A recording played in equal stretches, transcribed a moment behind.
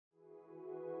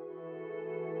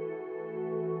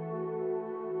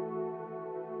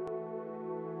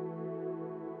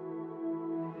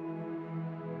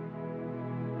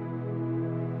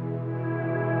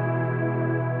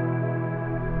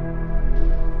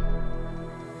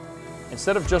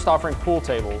Instead of just offering pool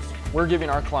tables, we're giving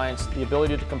our clients the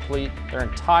ability to complete their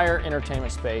entire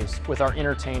entertainment space with our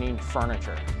entertaining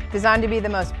furniture. Designed to be the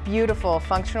most beautiful,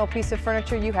 functional piece of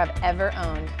furniture you have ever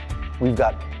owned. We've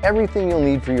got everything you'll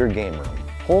need for your game room.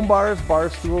 Home bars, bar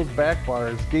stools, back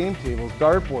bars, game tables,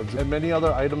 dartboards, and many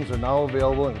other items are now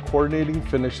available in coordinating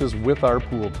finishes with our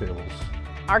pool tables.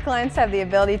 Our clients have the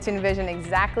ability to envision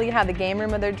exactly how the game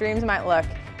room of their dreams might look,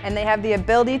 and they have the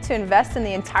ability to invest in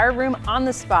the entire room on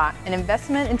the spot, an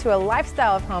investment into a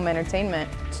lifestyle of home entertainment.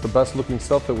 It's the best looking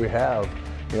stuff that we have,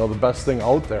 you know, the best thing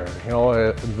out there. You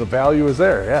know, the value is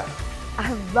there, yeah.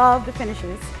 I love the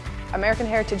finishes. American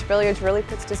Heritage Billiards really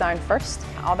puts design first.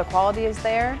 All the quality is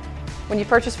there. When you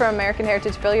purchase from American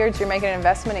Heritage Billiards, you're making an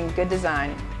investment in good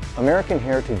design. American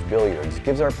Heritage Billiards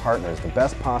gives our partners the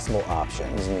best possible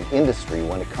options in the industry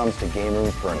when it comes to game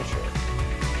room furniture.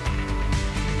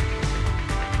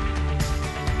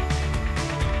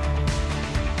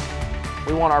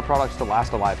 We want our products to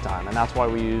last a lifetime, and that's why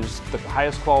we use the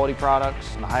highest quality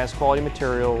products and the highest quality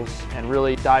materials and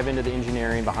really dive into the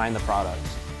engineering behind the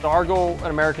products. So our goal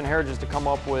at American Heritage is to come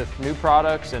up with new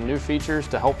products and new features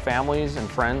to help families and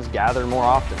friends gather more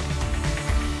often.